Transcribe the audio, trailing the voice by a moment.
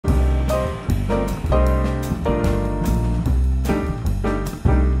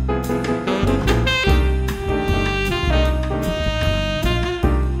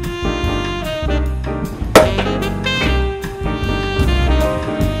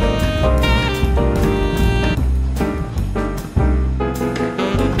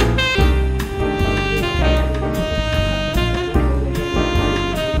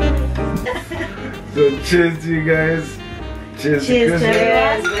Cheers to you guys. Cheers, Cheers to Christmas.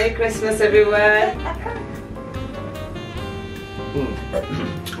 Cheers. Merry Christmas, everyone.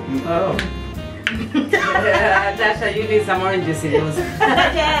 Oh. Natasha, you need some oranges in yours.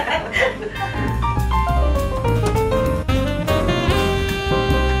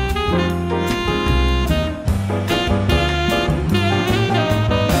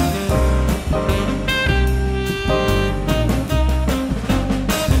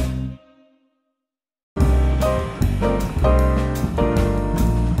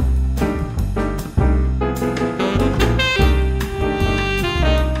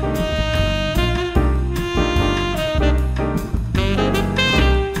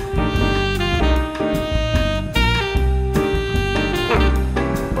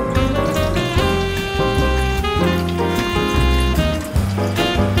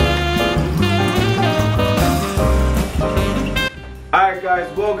 Alright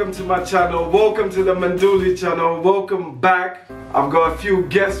guys, welcome to my channel, welcome to the Manduli channel, welcome back. I've got a few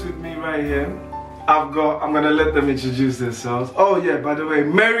guests with me right here. I'm gonna let them introduce themselves. Oh yeah, by the way,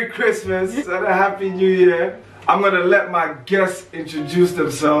 Merry Christmas and a Happy New Year. I'm gonna let my guests introduce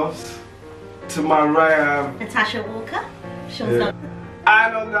themselves. To my right I have Natasha Walker.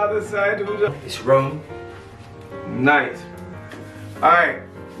 and on the other side, It's Rome. nice. Alright,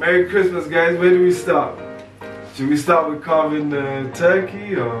 Merry Christmas guys, where do we start? Should we start with carving the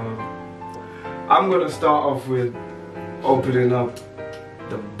turkey or? I'm gonna start off with opening up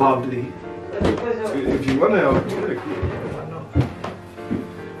the bubbly. If you wanna help me,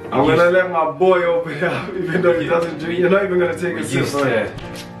 I'm gonna let my boy open it up even though he doesn't drink. You're not even gonna take a sip, right?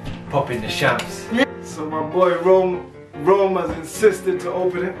 Popping the champs. So my boy Rome has insisted to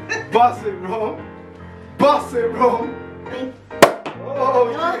open it. Bust it, Rome. Bust it, Rome.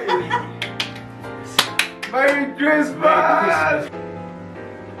 Oh, yeah. Merry Christmas!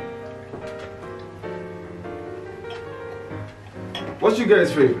 What's your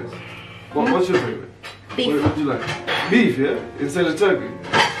guys' favorite? What's your favorite? Beef. What do you like? Beef, yeah? Instead of turkey?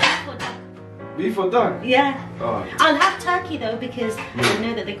 Beef or duck? Yeah. Oh. I'll have turkey though because I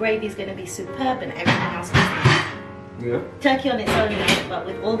know that the gravy is going to be superb and everything else is Yeah? turkey on its own, but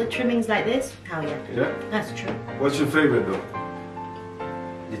with all the trimmings like this, hell yeah. Yeah? That's true. What's your favorite though?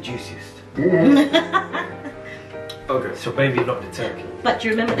 The juiciest. Okay. So maybe not the turkey. But do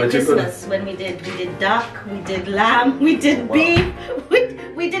you remember the But you're gonna- Christmas when we did duck, we did lamb, we did beef,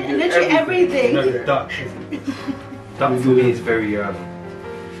 we did literally everything. No, the duck. Duck for me is very,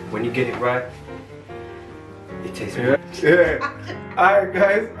 when you get it right, it tastes Yeah. good. Yeah. Alright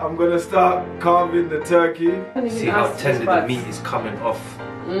guys, I'm gonna start carving the turkey. See how tender the meat is coming off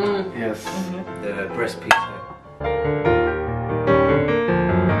Yes. the breast piece there.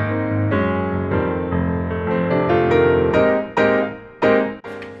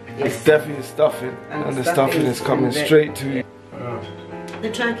 It's definitely stuffing, and the stuffing is coming straight to you.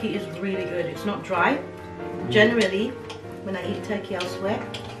 The turkey is really good. It's not dry. Generally, when I eat turkey elsewhere,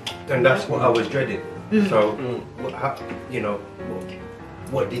 And that's what I was dreading. So,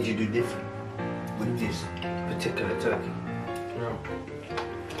 what did you do different with this particular turkey?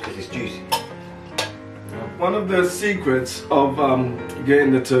 Because it's juicy. One of the secrets of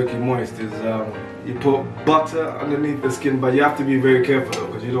getting the turkey moist is you put butter underneath the skin, but you have to be very careful though,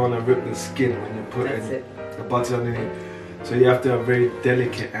 because you don't want to rip the skin when you put the butter underneath. So you have to have very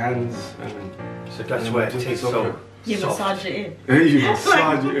delicate hands. So that's why it tastes so you soft. massage it in. You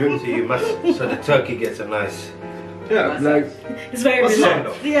massage it in. So you must. So the turkey gets a nice Yeah, like It's very What's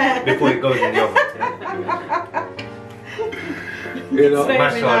relaxed. that? Yeah. before it goes in the oven. you know. very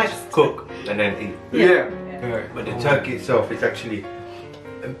Massage, relaxed. cook, and then eat. Yeah. But the turkey itself is actually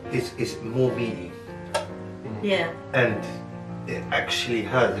it's more meaty, Yeah, and it actually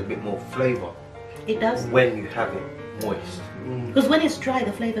has a bit more flavour it does. when you have it moist. Because when it's dry,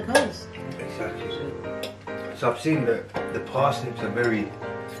 the flavor goes. Exactly. So I've seen that the parsnips are very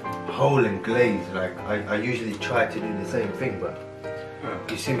whole and glazed. Like I usually try to do the same thing, but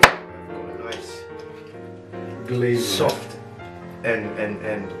you seem to have got a nice Glazed. soft and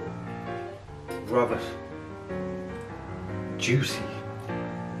rather juicy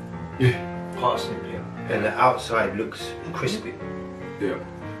parsnip here, and the outside looks crispy. Yeah.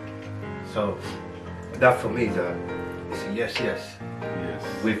 So that for me is it's a yes Yes.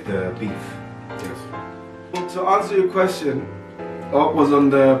 with the beef. Yes. To answer your question, what was on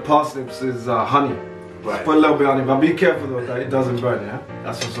the parsnips is honey. Right. Put a little bit on it, but be careful though that it doesn't burn, yeah?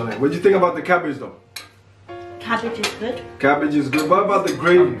 That's what's on it. What do you think about the cabbage though? Cabbage is good. Cabbage is good. What about the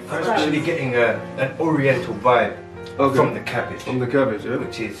gravy? I'm actually getting an oriental vibe from the cabbage. From the cabbage, yeah?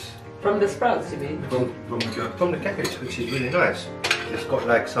 Which is From the sprouts, you mean? From the cabbage. from the cabbage, which is really nice. It's got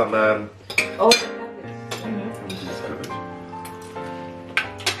like some Oh, the cabbage.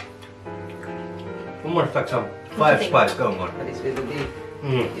 Almost like some 5 spice going on. But it's with the beef.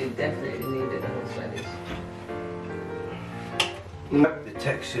 You definitely needed the horseradish. The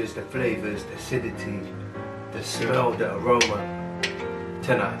textures, the flavors, the acidity, the smell, the aroma.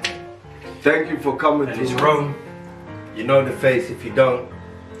 10 out of 10. Thank you for coming And to it's Rome. You know the face. If you don't,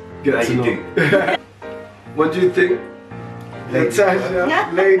 Get now to you know. do. What do you think? Ladies Natasha,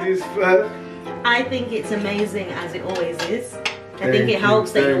 ladies first. I think it's amazing, as it always is. I Thank think it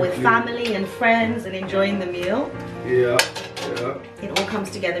helps that you're thank with you. family and friends and enjoying the meal. Yeah, yeah. It all comes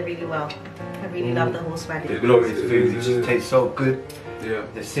together really well. I really love the The horseradish. glorious food. It just tastes so good. Yeah,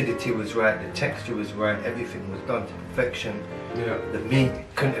 The acidity was right. The texture was right. Everything was done to perfection. yeah. The meat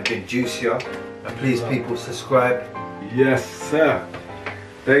couldn't have been juicier. And please, people, subscribe. Yes, sir.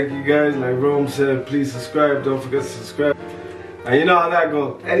 Thank you guys. Like Rome said, please subscribe. Don't forget to subscribe. And you know how that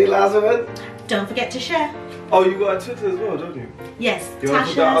goes. Any last word? Don't forget to share. Oh, you got a Twitter as well, don't you? Yes, You wanna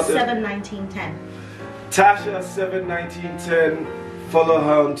put that out there? Tasha71910. Tasha71910. Follow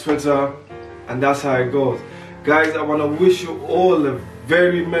her on Twitter. And that's how it goes. Guys, I want to wish you all a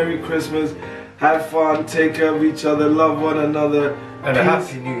very Merry Christmas. Have fun. Take care of each other. Love one another. And a Peace.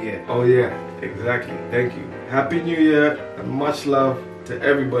 happy new year. Oh yeah, exactly. Thank you. Happy New Year and much love to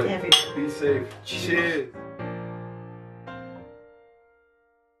everybody. Everybody. Be safe. Cheers.